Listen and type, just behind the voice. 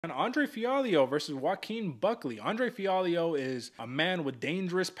And Andre Fialho versus Joaquin Buckley. Andre Fialho is a man with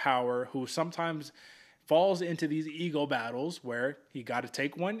dangerous power who sometimes falls into these ego battles where he got to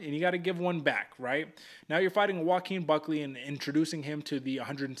take one and you got to give one back, right? Now you're fighting Joaquin Buckley and introducing him to the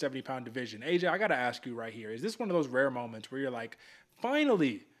 170-pound division. AJ, I got to ask you right here. Is this one of those rare moments where you're like,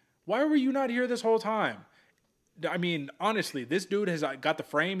 finally, why were you not here this whole time? I mean, honestly, this dude has got the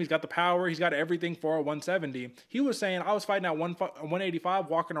frame, he's got the power, he's got everything for a 170. He was saying I was fighting at 185,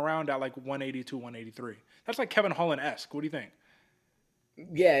 walking around at like 182, 183. That's like Kevin Holland-esque. What do you think?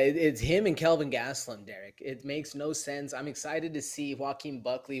 Yeah, it's him and Kelvin Gastelum, Derek. It makes no sense. I'm excited to see Joaquin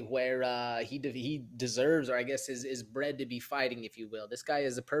Buckley where he deserves, or I guess is bred to be fighting, if you will. This guy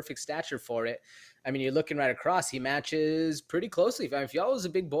is a perfect stature for it. I mean, you're looking right across. He matches pretty closely. I mean, Fialho's a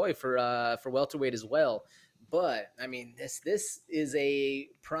big boy for welterweight as well. But I mean, this is a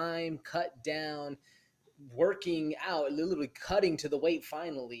prime cut down, working out, literally cutting to the weight.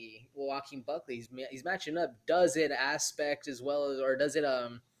 Finally, Joaquin Buckley, he's matching up. Does it aspect as well as, or does it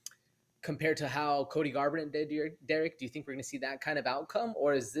compared to how Cody Garbrandt did, Derek? Do you think we're going to see that kind of outcome,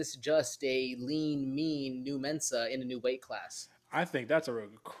 or is this just a lean, mean new Mensa in a new weight class? I think that's a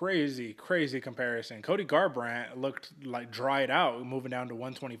crazy, crazy comparison. Cody Garbrandt looked like dried out moving down to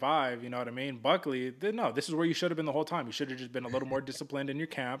 125. You know what I mean? Buckley, no, this is where you should have been the whole time. You should have just been a little more disciplined in your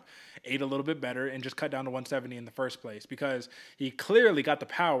camp, ate a little bit better, and just cut down to 170 in the first place because he clearly got the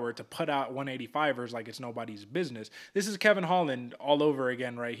power to put out 185ers like it's nobody's business. This is Kevin Holland all over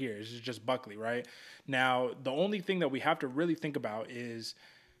again right here. This is just Buckley, right? Now, the only thing that we have to really think about is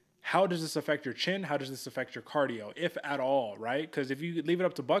how does this affect your chin? How does this affect your cardio, if at all, right? Because if you leave it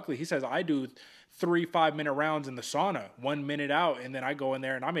up to Buckley, he says, I do 3 5-minute rounds in the sauna, 1 minute out, and then I go in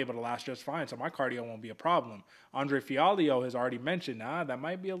there and I'm able to last just fine, so my cardio won't be a problem. Andre Fialho has already mentioned, that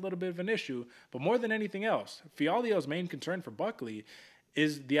might be a little bit of an issue, but more than anything else, Fialho's main concern for Buckley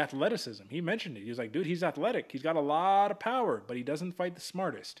is the athleticism. He mentioned it. He was like, dude, he's athletic. He's got a lot of power, but he doesn't fight the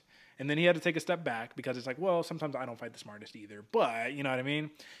smartest. And then he had to take a step back because it's like, well, sometimes I don't fight the smartest either. But, you know what I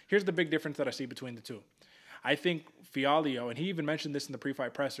mean? Here's the big difference that I see between the two. I think Fialho, and he even mentioned this in the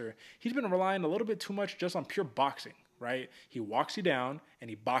pre-fight presser, he's been relying a little bit too much just on pure boxing, right? He walks you down and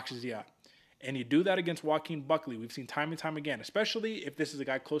he boxes you up. And you do that against Joaquin Buckley. We've seen time and time again, especially if this is a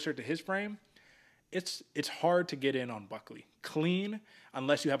guy closer to his frame. It's hard to get in on Buckley clean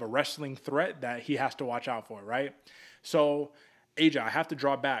unless you have a wrestling threat that he has to watch out for, right? So, AJ, I have to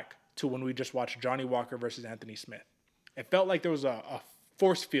draw back to when we just watched Johnny Walker versus Anthony Smith. It felt like there was a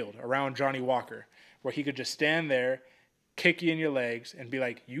force field around Johnny Walker where he could just stand there, kick you in your legs, and be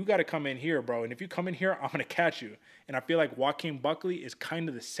like, you got to come in here, bro. And if you come in here, I'm going to catch you. And I feel like Joaquin Buckley is kind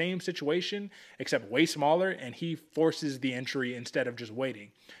of the same situation, except way smaller, and he forces the entry instead of just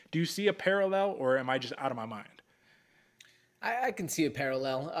waiting. Do you see a parallel, or am I just out of my mind? I can see a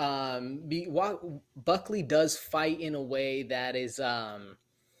parallel. Buckley does fight in a way that is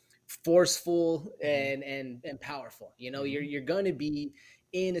forceful and powerful. You know, you're going to be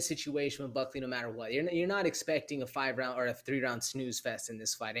in a situation with Buckley no matter what. You're not expecting a 5-round or a 3-round snooze fest in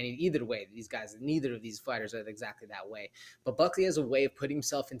this fight. And either way, neither of these fighters are exactly that way. But Buckley has a way of putting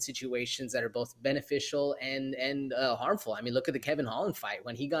himself in situations that are both beneficial and harmful. I mean, look at the Kevin Holland fight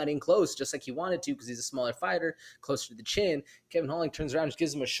when he got in close, just like he wanted to, because he's a smaller fighter, closer to the chin. Kevin Holland turns around, just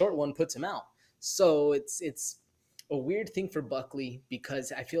gives him a short one, puts him out. So it's a weird thing for Buckley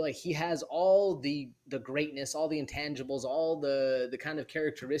because I feel like he has all the greatness, all the intangibles, all the kind of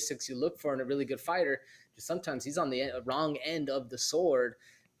characteristics you look for in a really good fighter. Just sometimes he's on the wrong end of the sword.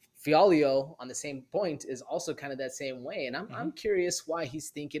 Fialho, on the same point, is also kind of that same way. And I'm curious why he's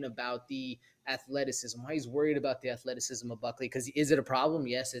thinking about the athleticism, why he's worried about the athleticism of Buckley. Because is it a problem?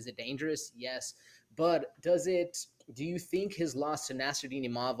 Yes. Is it dangerous? Yes. But do you think his loss to Nasruddin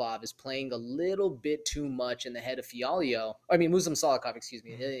Imavov is playing a little bit too much in the head of Fialho? I mean, Muslim Salikov, excuse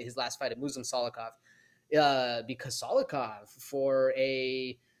me, his last fight at Muslim Salikov. Because Salikov, for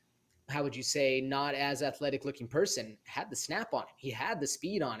a, how would you say, not as athletic looking person, had the snap on him. He had the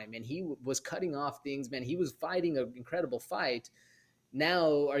speed on him, and he was cutting off things, man. He was fighting an incredible fight.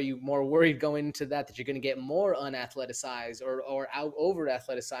 Now, are you more worried going into that you're going to get more unathleticized or out over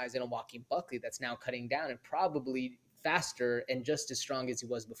athleticized in a Joaquin Buckley that's now cutting down and probably faster and just as strong as he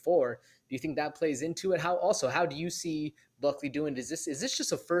was before? Do you think that plays into it? How do you see Buckley doing? Is this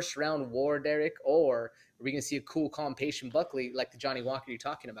just a first round war, Derek, or are we going to see a cool, calm, patient Buckley like the Johnny Walker you're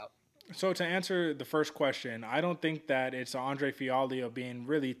talking about? So to answer the first question, I don't think that it's Andre Fialho being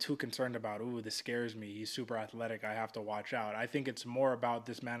really too concerned about, ooh, this scares me. He's super athletic. I have to watch out. I think it's more about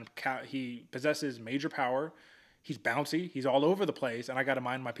this man. He possesses major power. He's bouncy. He's all over the place, and I got to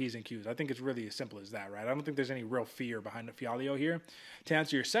mind my P's and Q's. I think it's really as simple as that, right? I don't think there's any real fear behind the Fialho here. To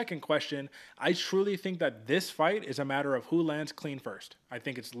answer your second question, I truly think that this fight is a matter of who lands clean first. I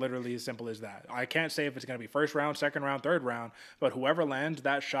think it's literally as simple as that. I can't say if it's going to be first round, second round, third round, but whoever lands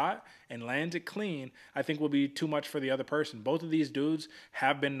that shot and lands it clean, I think will be too much for the other person. Both of these dudes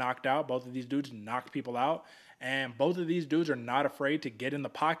have been knocked out. Both of these dudes knocked people out. And both of these dudes are not afraid to get in the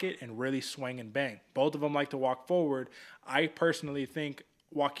pocket and really swing and bang. Both of them like to walk forward. I personally think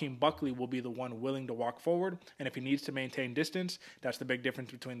Joaquin Buckley will be the one willing to walk forward. And if he needs to maintain distance, that's the big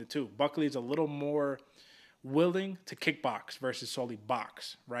difference between the two. Buckley is a little more willing to kickbox versus solely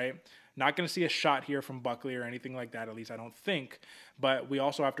box, right? Not going to see a shot here from Buckley or anything like that, at least I don't think. But we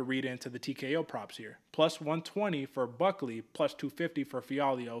also have to read into the TKO props here. Plus 120 for Buckley, plus 250 for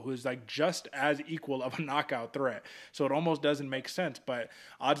Fialho, who's like just as equal of a knockout threat. So it almost doesn't make sense, but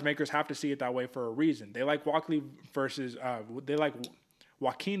odds makers have to see it that way for a reason. They like Joaquin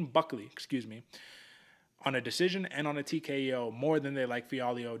Buckley, on a decision and on a TKO more than they like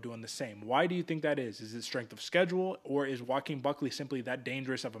Fialho doing the same. Why do you think that is? Is it strength of schedule, or is Joaquin Buckley simply that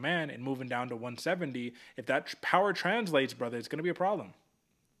dangerous of a man and moving down to 170? If that power translates, brother, it's going to be a problem.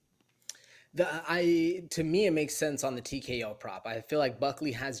 To me, it makes sense on the TKO prop. I feel like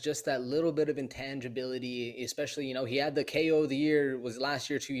Buckley has just that little bit of intangibility, especially, he had the KO of the year was last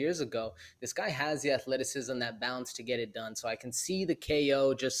year, 2 years ago. This guy has the athleticism, that bounce to get it done. So I can see the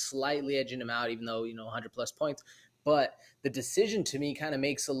KO just slightly edging him out, even though, 100 plus points. But the decision to me kind of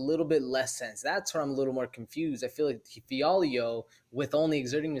makes a little bit less sense. That's where I'm a little more confused. I feel like Fialho, with only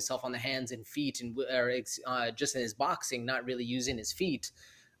exerting himself on the hands and feet and just in his boxing, not really using his feet,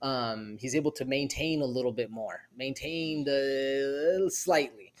 he's able to maintain a little bit more,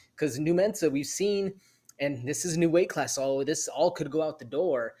 slightly. Because Numensa, we've seen, and this is a new weight class, so this all could go out the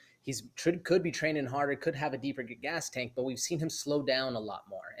door. Could be training harder, could have a deeper gas tank, but we've seen him slow down a lot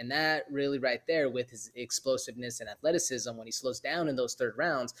more. And that really right there with his explosiveness and athleticism, when he slows down in those third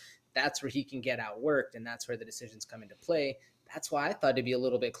rounds, that's where he can get outworked, and that's where the decisions come into play. That's why I thought it'd be a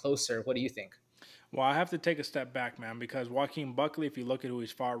little bit closer. What do you think? Well, I have to take a step back, man, because Joaquin Buckley, if you look at who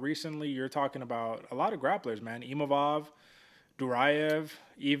he's fought recently, you're talking about a lot of grapplers, man. Imavov, Duraev,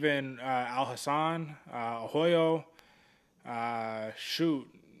 even Al Hassan, Ahoyo.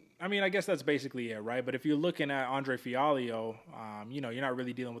 I mean, I guess that's basically it, right? But if you're looking at Andre Fialho, you're not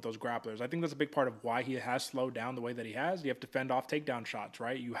really dealing with those grapplers. I think that's a big part of why he has slowed down the way that he has. You have to fend off takedown shots,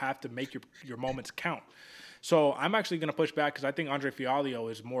 right? You have to make your moments count. So I'm actually going to push back because I think Andre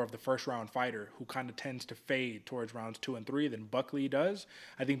Fialho is more of the first-round fighter who kind of tends to fade towards rounds 2 and 3 than Buckley does.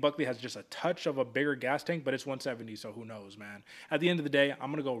 I think Buckley has just a touch of a bigger gas tank, but it's 170, so who knows, man. At the end of the day,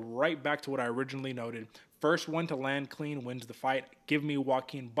 I'm going to go right back to what I originally noted. First one to land clean wins the fight. Give me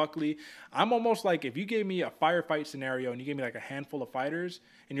Joaquin Buckley. I'm almost like, if you gave me a firefight scenario and you gave me like a handful of fighters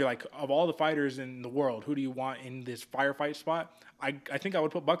and you're like, of all the fighters in the world, who do you want in this firefight spot? I think I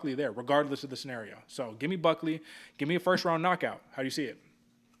would put Buckley there regardless of the scenario. So give me Buckley. Give me a first round knockout. How do you see it?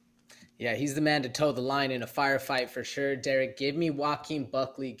 Yeah, he's the man to toe the line in a firefight for sure. Derek, give me Joaquin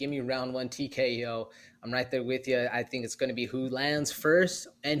Buckley. Give me round 1 TKO. I'm right there with you. I think it's going to be who lands first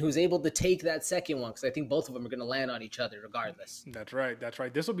and who's able to take that second one, because I think both of them are going to land on each other regardless. That's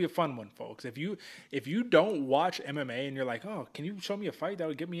right. This will be a fun one, folks. If you don't watch MMA and you're like, oh, can you show me a fight that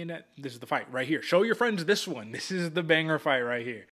would get me in that? This is the fight right here. Show your friends this one. This is the banger fight right here.